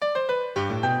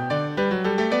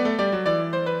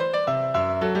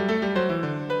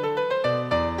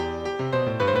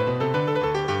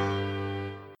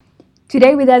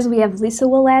Today with us we have Lisa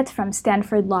Willett from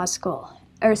Stanford Law School.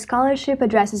 Her scholarship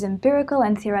addresses empirical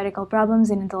and theoretical problems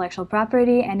in intellectual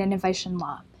property and innovation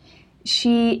law.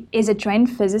 She is a trained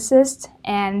physicist,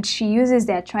 and she uses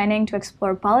that training to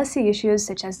explore policy issues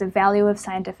such as the value of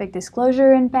scientific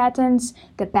disclosure in patents,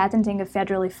 the patenting of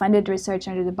federally funded research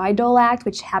under the Bayh-Dole Act,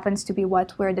 which happens to be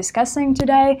what we're discussing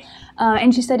today,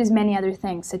 and she studies many other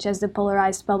things, such as the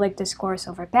polarized public discourse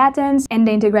over patents and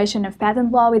the integration of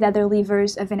patent law with other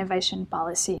levers of innovation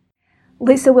policy.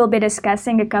 Lisa will be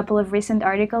discussing a couple of recent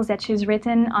articles that she's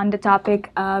written on the topic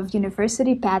of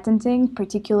university patenting,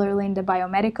 particularly in the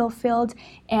biomedical field,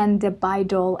 and the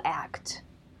Bayh-Dole Act.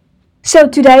 So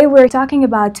today we're talking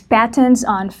about patents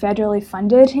on federally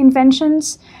funded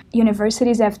inventions.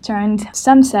 Universities have turned,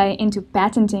 some say, into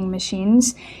patenting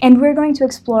machines, and we're going to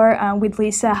explore with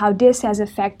Lisa how this has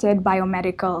affected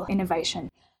biomedical innovation.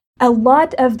 A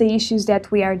lot of the issues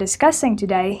that we are discussing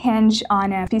today hinge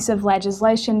on a piece of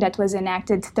legislation that was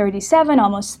enacted 37,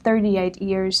 almost 38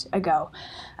 years ago.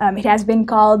 It has been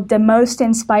called the most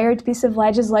inspired piece of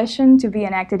legislation to be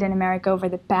enacted in America over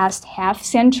the past half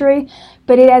century,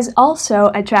 but it has also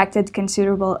attracted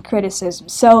considerable criticism.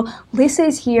 So Lisa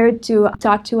is here to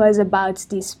talk to us about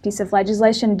this piece of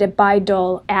legislation, the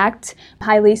Bayh-Dole Act.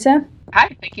 Hi, Lisa.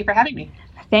 Hi, thank you for having me.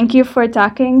 Thank you for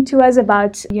talking to us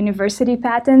about university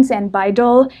patents and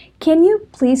Bayh-Dole. Can you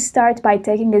please start by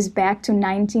taking us back to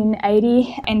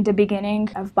 1980 and the beginning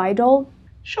of Bayh-Dole?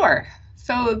 Sure.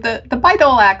 So the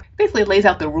Bayh-Dole Act basically lays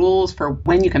out the rules for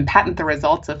when you can patent the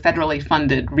results of federally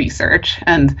funded research.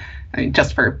 And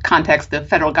just for context, the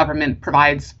federal government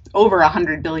provides over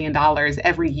 $100 billion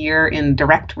every year in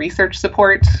direct research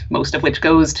support, most of which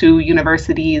goes to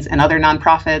universities and other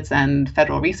nonprofits and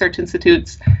federal research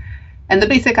institutes. And the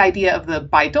basic idea of the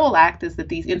Bayh-Dole Act is that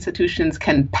these institutions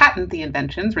can patent the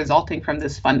inventions resulting from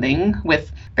this funding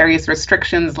with various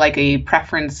restrictions like a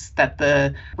preference that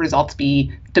the results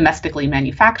be domestically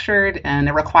manufactured and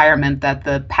a requirement that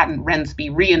the patent rents be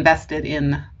reinvested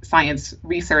in science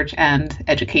research and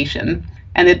education.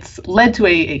 And it's led to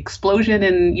an explosion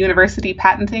in university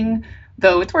patenting,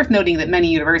 though it's worth noting that many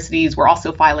universities were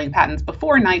also filing patents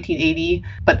before 1980,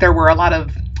 but there were a lot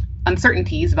of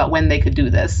uncertainties about when they could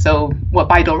do this. So what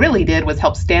Bayh-Dole really did was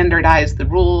help standardize the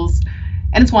rules,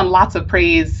 and it's won lots of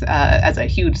praise as a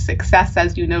huge success,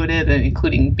 as you noted,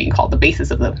 including being called the basis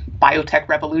of the biotech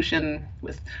revolution,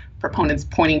 with proponents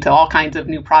pointing to all kinds of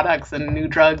new products and new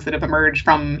drugs that have emerged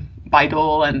from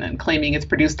Bayh-Dole and claiming it's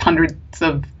produced hundreds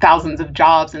of thousands of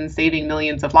jobs and saving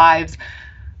millions of lives.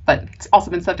 But it's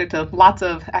also been subject to lots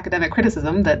of academic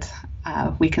criticism that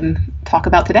we can talk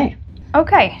about today.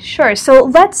 Okay, sure. So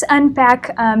let's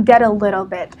unpack that a little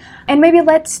bit. And maybe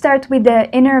let's start with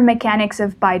the inner mechanics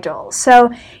of Bayh-Dole.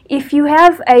 So if you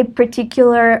have a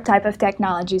particular type of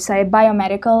technology, say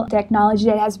biomedical technology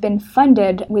that has been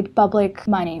funded with public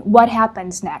money, what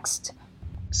happens next?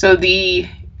 So the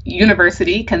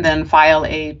university can then file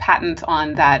a patent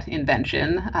on that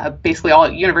invention. Basically, all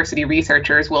university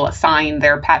researchers will assign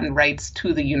their patent rights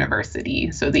to the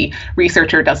university. So the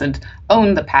researcher doesn't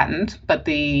own the patent, but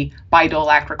the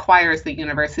Bayh-Dole Act requires the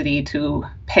university to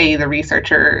pay the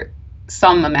researcher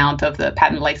some amount of the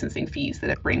patent licensing fees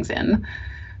that it brings in.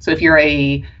 So if you're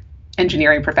a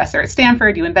engineering professor at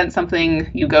Stanford, you invent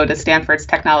something, you go to Stanford's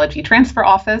technology transfer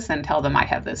office and tell them I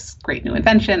have this great new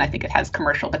invention, I think it has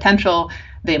commercial potential.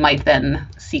 They might then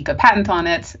seek a patent on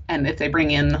it, and if they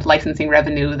bring in licensing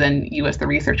revenue, then you as the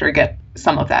researcher get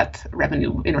some of that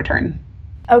revenue in return.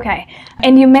 Okay,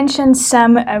 and you mentioned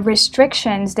some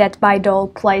restrictions that Bayh-Dole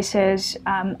places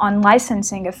on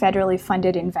licensing of federally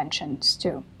funded inventions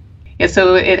too. Yeah,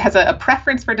 so it has a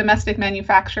preference for domestic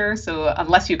manufacture, so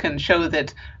unless you can show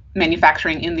that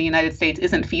manufacturing in the United States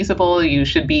isn't feasible, you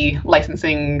should be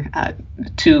licensing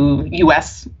to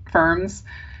U.S. firms.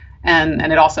 And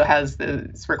it also has the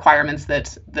requirements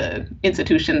that the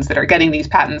institutions that are getting these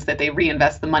patents, that they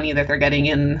reinvest the money that they're getting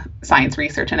in science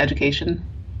research and education.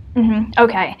 Mm-hmm.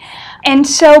 Okay. And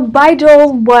so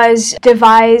Bayh-Dole was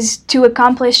devised to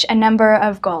accomplish a number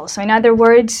of goals. So in other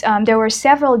words, there were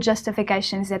several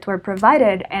justifications that were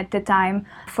provided at the time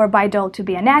for Bayh-Dole to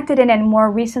be enacted. And then more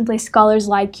recently, scholars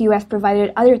like you have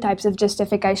provided other types of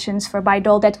justifications for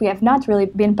Bayh-Dole that we have not really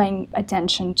been paying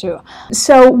attention to.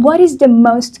 So what is the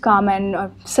most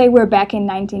common, say we're back in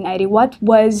 1980, what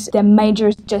was the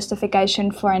major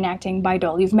justification for enacting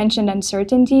Bayh-Dole? You've mentioned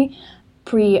uncertainty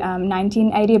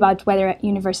pre-1980 about whether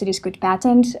universities could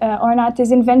patent or not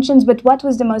these inventions, but what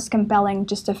was the most compelling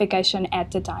justification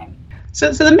at the time?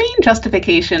 So the main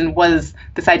justification was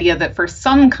this idea that for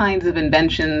some kinds of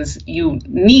inventions, you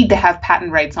need to have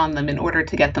patent rights on them in order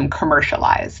to get them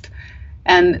commercialized.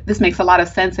 And this makes a lot of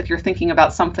sense if you're thinking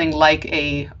about something like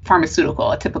a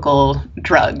pharmaceutical, a typical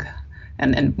drug,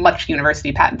 and much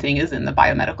university patenting is in the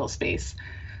biomedical space.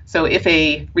 So if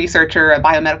a researcher, a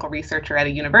biomedical researcher at a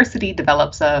university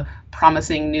develops a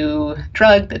promising new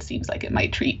drug that seems like it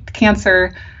might treat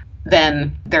cancer,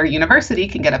 then their university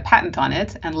can get a patent on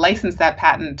it and license that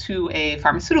patent to a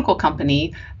pharmaceutical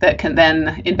company that can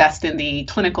then invest in the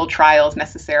clinical trials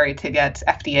necessary to get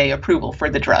FDA approval for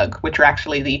the drug, which are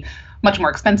actually the much more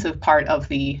expensive part of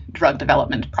the drug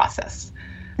development process.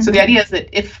 Mm-hmm. So the idea is that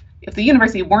if the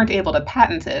university weren't able to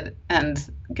patent it and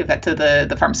give that to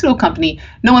the pharmaceutical company,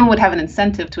 no one would have an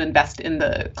incentive to invest in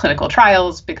the clinical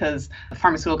trials because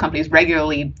pharmaceutical companies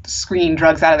regularly screen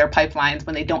drugs out of their pipelines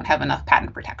when they don't have enough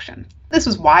patent protection. This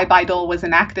is why Bayh-Dole was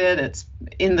enacted. It's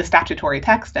in the statutory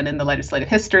text and in the legislative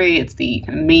history. It's the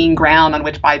main ground on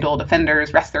which Bayh-Dole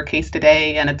defenders rest their case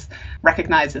today, and it's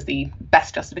recognized as the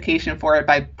best justification for it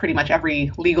by pretty much every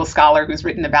legal scholar who's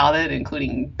written about it,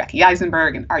 including Becky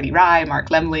Eisenberg and R.D. Rye, Mark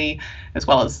Lemley, as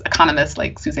well as economists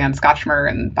like Suzanne Scotchmer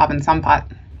and Bhavin Sampath.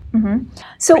 Mm-hmm.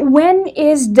 So when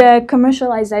is the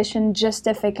commercialization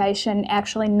justification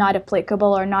actually not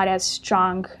applicable or not as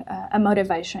strong a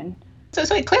motivation?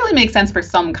 So it clearly makes sense for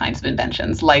some kinds of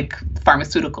inventions, like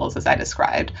pharmaceuticals, as I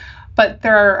described. But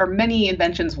there are many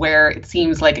inventions where it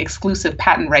seems like exclusive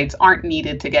patent rights aren't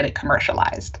needed to get it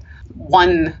commercialized.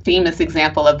 One famous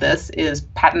example of this is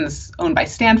patents owned by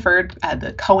Stanford,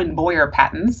 the Cohen-Boyer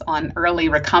patents on early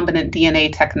recombinant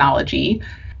DNA technology.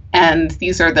 And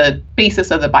these are the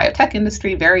basis of the biotech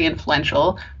industry, very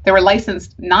influential. They were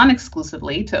licensed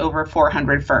non-exclusively to over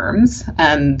 400 firms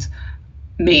and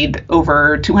made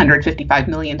over $255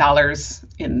 million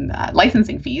in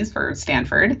licensing fees for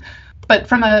Stanford. But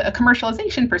from a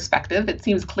commercialization perspective, it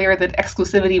seems clear that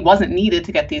exclusivity wasn't needed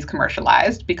to get these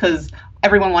commercialized because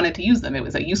everyone wanted to use them. It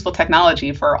was a useful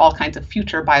technology for all kinds of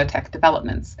future biotech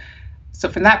developments. So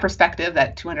from that perspective,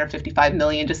 that $255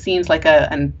 million just seems like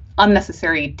an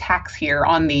unnecessary tax here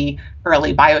on the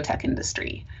early biotech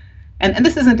industry. And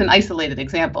this isn't an isolated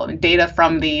example. I mean, data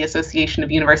from the Association of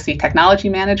University Technology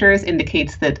Managers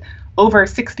indicates that over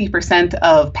 60%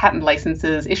 of patent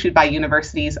licenses issued by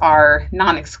universities are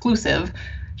non-exclusive,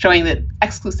 showing that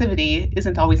exclusivity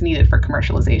isn't always needed for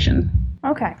commercialization.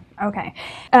 Okay.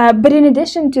 But in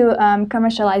addition to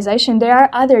commercialization, there are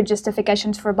other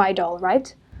justifications for Bayh-Dole,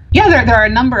 right? Yeah, there are a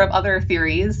number of other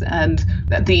theories, and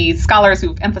the scholars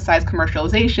who've emphasized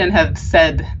commercialization have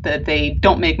said that they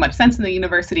don't make much sense in the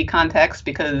university context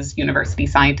because university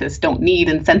scientists don't need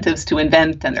incentives to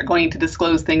invent, and they're going to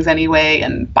disclose things anyway,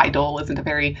 and Bayh-Dole isn't a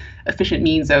very efficient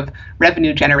means of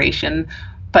revenue generation.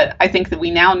 But I think that we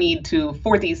now need to,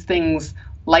 for these things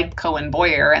like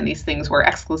Cohen-Boyer and these things where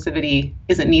exclusivity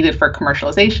isn't needed for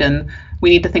commercialization, we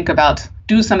need to think about,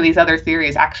 do some of these other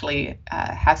theories actually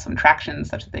have some traction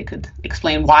such that they could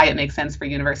explain why it makes sense for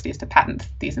universities to patent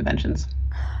these inventions?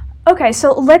 Okay,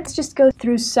 so let's just go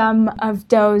through some of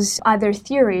those other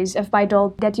theories of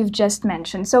Bayh-Dole that you've just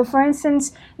mentioned. So for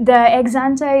instance, the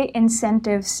ex-ante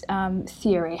incentives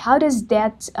theory, how does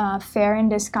that fare in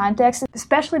this context?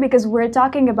 Especially because we're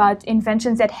talking about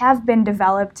inventions that have been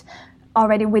developed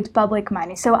already with public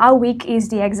money. So how weak is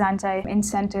the ex-ante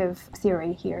incentive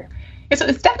theory here? It's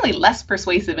definitely less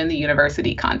persuasive in the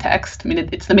university context. I mean,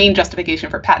 it's the main justification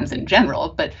for patents in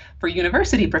general, but for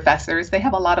university professors, they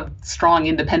have a lot of strong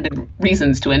independent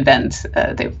reasons to invent.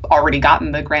 They've already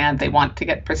gotten the grant, they want to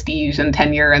get prestige and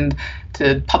tenure and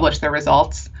to publish their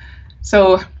results.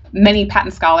 So many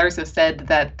patent scholars have said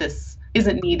that this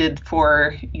isn't needed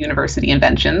for university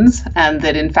inventions, and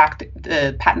that in fact,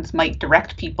 the patents might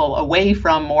direct people away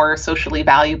from more socially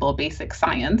valuable basic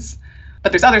science.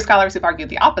 But there's other scholars who've argued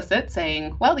the opposite,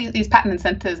 saying, well, these patent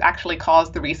incentives actually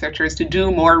cause the researchers to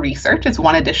do more research. It's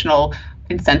one additional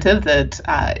incentive that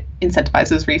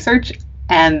incentivizes research,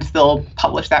 and they'll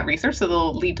publish that research, so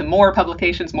they'll lead to more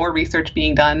publications, more research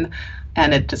being done,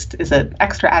 and it just is an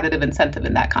extra additive incentive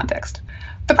in that context.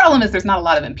 The problem is there's not a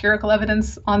lot of empirical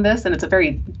evidence on this, and it's a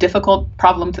very difficult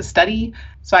problem to study.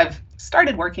 So I've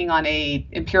started working on an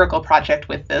empirical project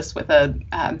with this with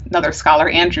another scholar,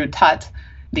 Andrew Tutt.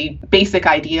 The basic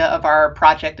idea of our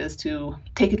project is to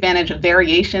take advantage of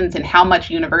variations in how much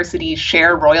universities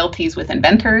share royalties with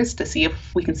inventors to see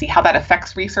if we can see how that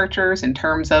affects researchers in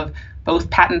terms of both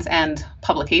patents and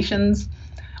publications.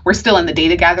 We're still in the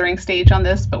data gathering stage on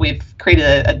this, but we've created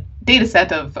a data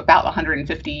set of about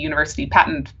 150 university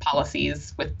patent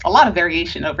policies with a lot of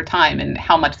variation over time in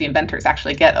how much the inventors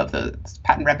actually get of those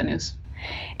patent revenues.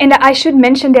 And I should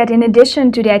mention that in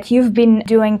addition to that, you've been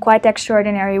doing quite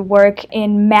extraordinary work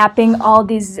in mapping all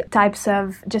these types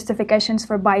of justifications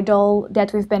for Bayh-Dole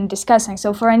that we've been discussing.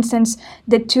 So, for instance,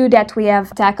 the two that we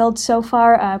have tackled so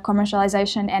far,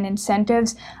 commercialization and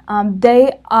incentives,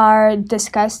 they are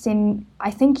discussed in, I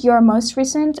think, your most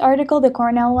recent article, the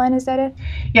Cornell one, is that it?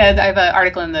 Yeah, I have an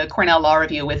article in the Cornell Law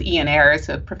Review with Ian Ayres,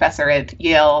 a professor at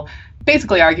Yale,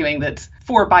 basically arguing that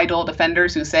for Bayh-Dole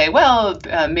defenders who say, well,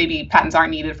 maybe patents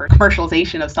aren't needed for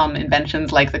commercialization of some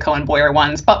inventions like the Cohen-Boyer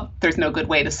ones, but there's no good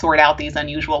way to sort out these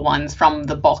unusual ones from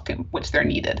the bulk in which they're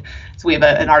needed. So we have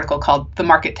an article called The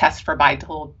Market Test for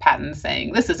Bayh-Dole Patents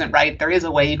saying this isn't right. There is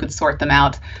a way you could sort them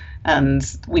out. And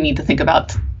we need to think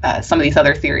about some of these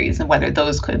other theories and whether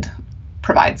those could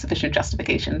provide sufficient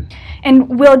justification.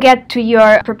 And we'll get to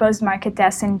your proposed market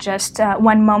test in just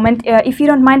one moment. If you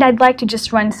don't mind, I'd like to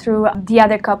just run through the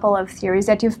other couple of theories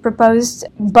that you've proposed,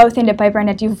 both in the paper and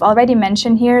that you've already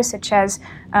mentioned here, such as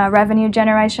revenue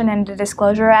generation and the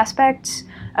disclosure aspects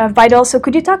of Bayh-Dole. So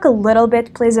could you talk a little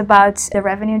bit, please, about the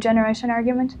revenue generation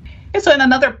argument? Yeah, so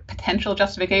another potential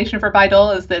justification for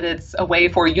Bayh-Dole is that it's a way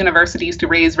for universities to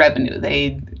raise revenue.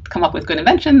 They come up with good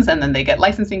inventions and then they get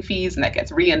licensing fees and that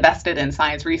gets reinvested in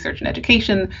science research and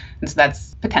education. And so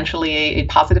that's potentially a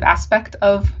positive aspect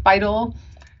of Bayh-Dole.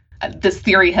 This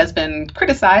theory has been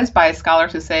criticized by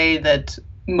scholars who say that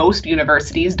most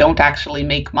universities don't actually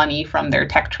make money from their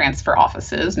tech transfer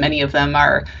offices. Many of them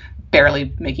are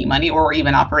barely making money or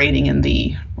even operating in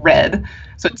the red.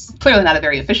 So it's clearly not a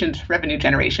very efficient revenue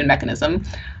generation mechanism.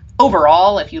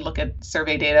 Overall, if you look at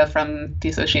survey data from the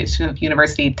Association of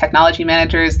University Technology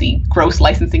Managers, the gross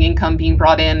licensing income being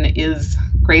brought in is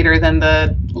greater than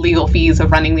the legal fees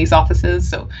of running these offices.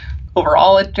 So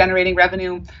overall, it's generating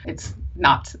revenue. It's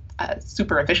not a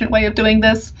super efficient way of doing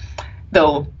this,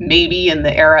 though maybe in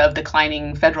the era of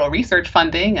declining federal research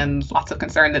funding and lots of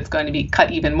concern that's going to be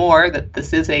cut even more, that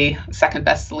this is a second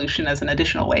best solution as an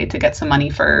additional way to get some money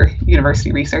for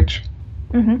university research.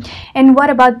 Mm-hmm. And what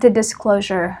about the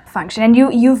disclosure function? And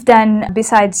you've done,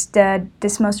 besides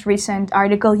this most recent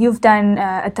article, you've done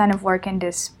a ton of work in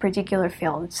this particular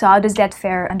field. So how does that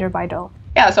fare under Bayh-Dole?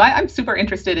 Yeah, so I'm super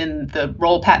interested in the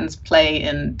role patents play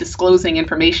in disclosing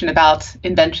information about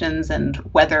inventions and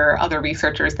whether other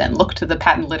researchers then look to the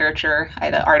patent literature. I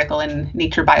had an article in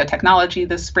Nature Biotechnology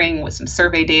this spring with some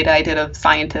survey data I did of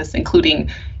scientists, including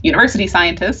university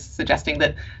scientists, suggesting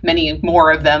that many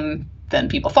more of them than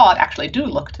people thought actually do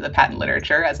look to the patent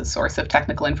literature as a source of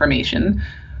technical information.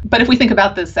 But if we think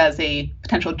about this as a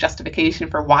potential justification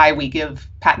for why we give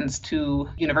patents to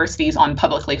universities on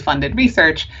publicly funded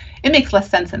research, it makes less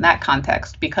sense in that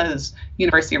context because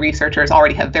university researchers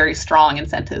already have very strong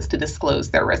incentives to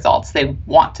disclose their results. They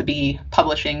want to be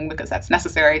publishing because that's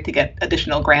necessary to get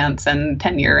additional grants and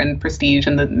tenure and prestige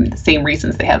and the same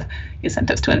reasons they have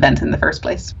incentives to invent in the first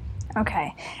place.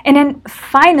 Okay. And then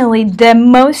finally, the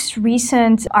most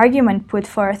recent argument put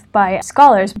forth by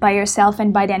scholars, by yourself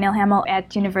and by Daniel Hamel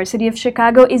at University of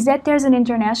Chicago, is that there's an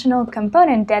international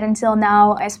component that until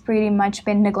now has pretty much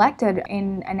been neglected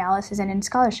in analysis and in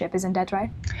scholarship. Isn't that right?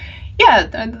 Yeah,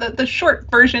 the short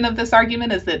version of this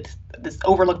argument is that this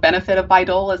overlooked benefit of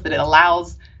Bayh-Dole is that it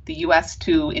allows the U.S.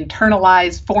 to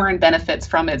internalize foreign benefits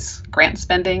from its grant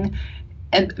spending.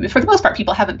 And for the most part,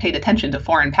 people haven't paid attention to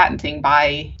foreign patenting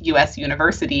by U.S.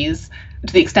 universities.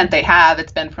 To the extent they have,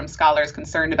 it's been from scholars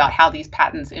concerned about how these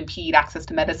patents impede access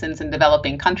to medicines in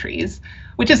developing countries,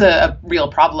 which is a real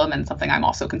problem and something I'm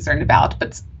also concerned about, but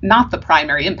it's not the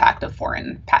primary impact of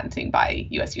foreign patenting by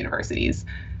U.S. universities.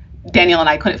 Daniel and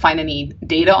I couldn't find any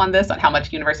data on this, on how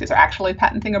much universities are actually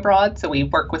patenting abroad. So we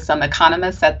work with some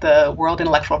economists at the World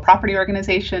Intellectual Property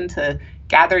Organization to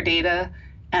gather data.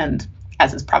 And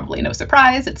as is probably no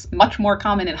surprise, it's much more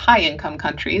common in high-income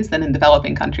countries than in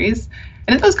developing countries.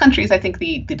 And in those countries, I think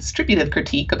the distributive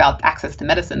critique about access to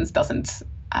medicines doesn't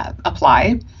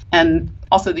apply. And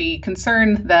also the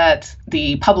concern that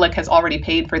the public has already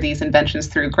paid for these inventions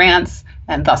through grants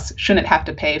and thus shouldn't have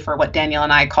to pay for what Daniel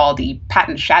and I call the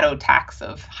patent shadow tax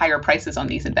of higher prices on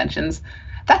these inventions.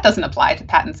 That doesn't apply to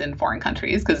patents in foreign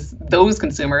countries because those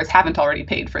consumers haven't already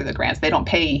paid for the grants. They don't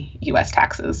pay U.S.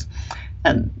 taxes.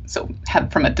 And so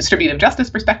from a distributive justice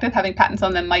perspective, having patents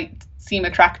on them might seem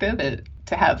attractive.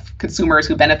 To have consumers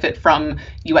who benefit from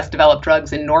U.S. developed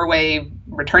drugs in Norway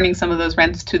returning some of those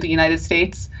rents to the United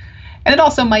States. And it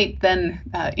also might then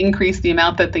increase the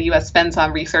amount that the U.S. spends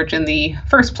on research in the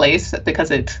first place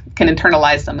because it can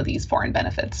internalize some of these foreign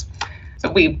benefits. So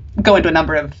we go into a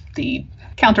number of the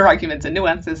counter arguments and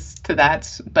nuances to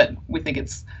that, but we think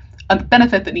it's a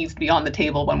benefit that needs to be on the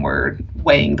table when we're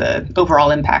weighing the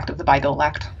overall impact of the Bayh-Dole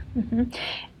Act.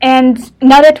 And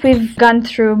now that we've gone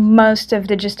through most of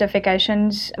the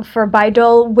justifications for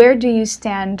Bayh-Dole, where do you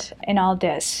stand in all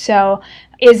this? So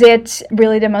is it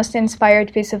really the most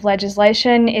inspired piece of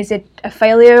legislation? Is it a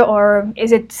failure, or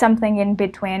is it something in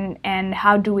between? And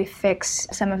how do we fix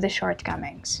some of the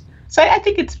shortcomings? So I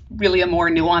think it's really a more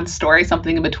nuanced story,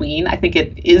 something in between. I think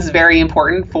it is very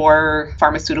important for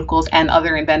pharmaceuticals and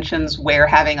other inventions where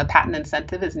having a patent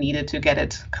incentive is needed to get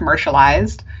it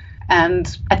commercialized.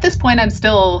 And at this point, I'm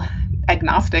still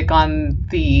agnostic on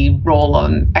the role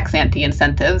of ex ante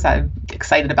incentives. I'm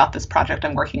excited about this project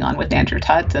I'm working on with Andrew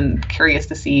Tutt and curious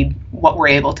to see what we're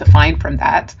able to find from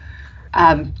that.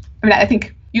 I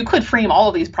think you could frame all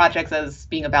of these projects as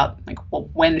being about, well,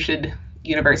 when should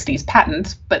universities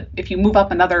patent? But if you move up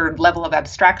another level of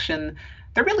abstraction,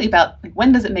 they're really about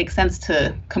when does it make sense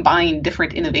to combine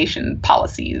different innovation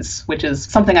policies, which is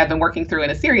something I've been working through in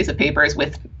a series of papers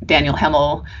with Daniel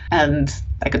Hemmel, and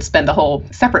I could spend a whole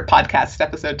separate podcast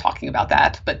episode talking about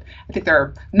that. But I think there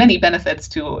are many benefits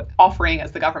to offering,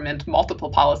 as the government, multiple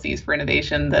policies for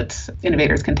innovation that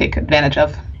innovators can take advantage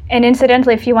of. And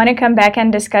incidentally, if you want to come back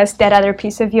and discuss that other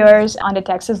piece of yours on the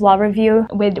Texas Law Review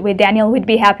with Daniel, we'd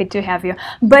be happy to have you.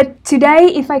 But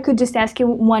today, if I could just ask you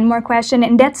one more question,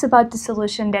 and that's about the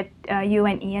solution that you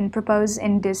and Ian propose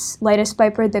in this latest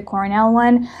paper, the Cornell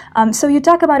one. So you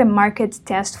talk about a market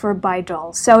test for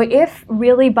Bayh-Dole. So if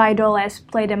really Bayh-Dole has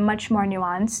played a much more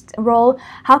nuanced role,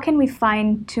 how can we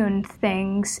fine-tune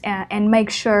things and make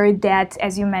sure that,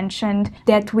 as you mentioned,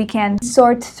 that we can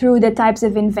sort through the types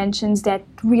of inventions that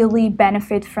really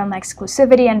benefit from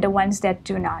exclusivity and the ones that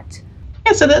do not?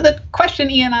 Yeah, so the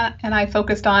question Ian and I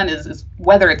focused on is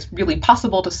whether it's really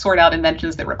possible to sort out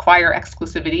inventions that require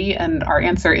exclusivity. And our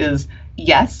answer is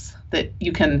yes, that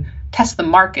you can test the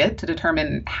market to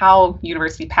determine how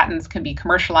university patents can be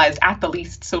commercialized at the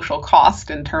least social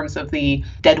cost in terms of the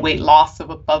deadweight loss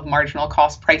of above marginal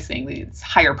cost pricing, these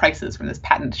higher prices from this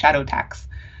patent shadow tax.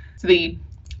 So the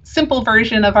simple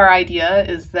version of our idea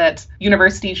is that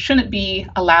universities shouldn't be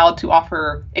allowed to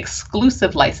offer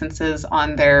exclusive licenses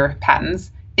on their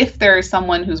patents if there is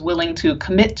someone who's willing to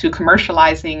commit to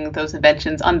commercializing those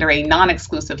inventions under a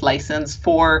non-exclusive license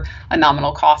for a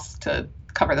nominal cost to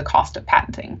cover the cost of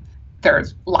patenting.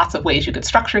 There's lots of ways you could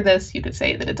structure this. You could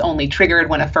say that it's only triggered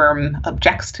when a firm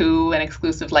objects to an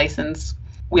exclusive license.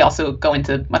 We also go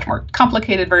into much more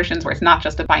complicated versions where it's not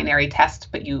just a binary test,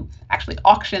 but you actually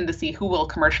auction to see who will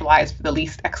commercialize for the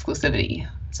least exclusivity.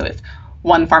 So if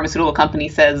one pharmaceutical company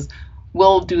says,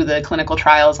 we'll do the clinical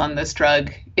trials on this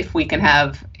drug if we can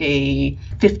have a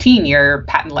 15-year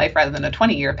patent life rather than a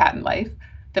 20-year patent life,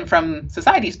 then from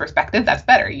society's perspective, that's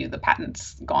better. The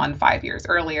patent's gone 5 years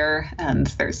earlier, and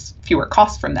there's fewer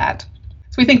costs from that.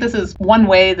 So we think this is one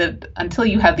way that until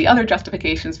you have the other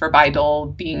justifications for Bayh-Dole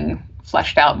being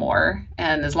fleshed out more,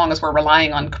 and as long as we're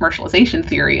relying on commercialization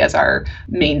theory as our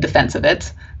main defense of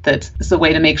it, that this is a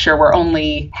way to make sure we're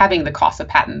only having the cost of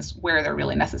patents where they're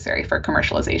really necessary for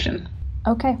commercialization.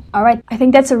 Okay, all right. I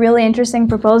think that's a really interesting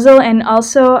proposal, and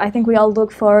also I think we all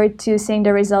look forward to seeing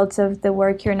the results of the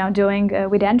work you're now doing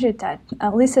with Andrew Tutt.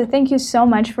 Lisa, thank you so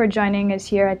much for joining us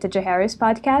here at the Jay Harris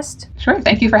Podcast. Sure,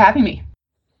 thank you for having me.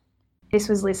 This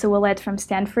was Lisa Willett from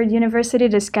Stanford University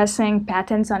discussing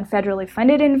patents on federally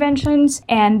funded inventions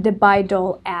and the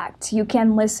Bayh-Dole Act. You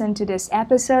can listen to this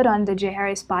episode on the Jay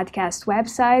Harris Podcast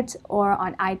website or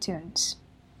on iTunes.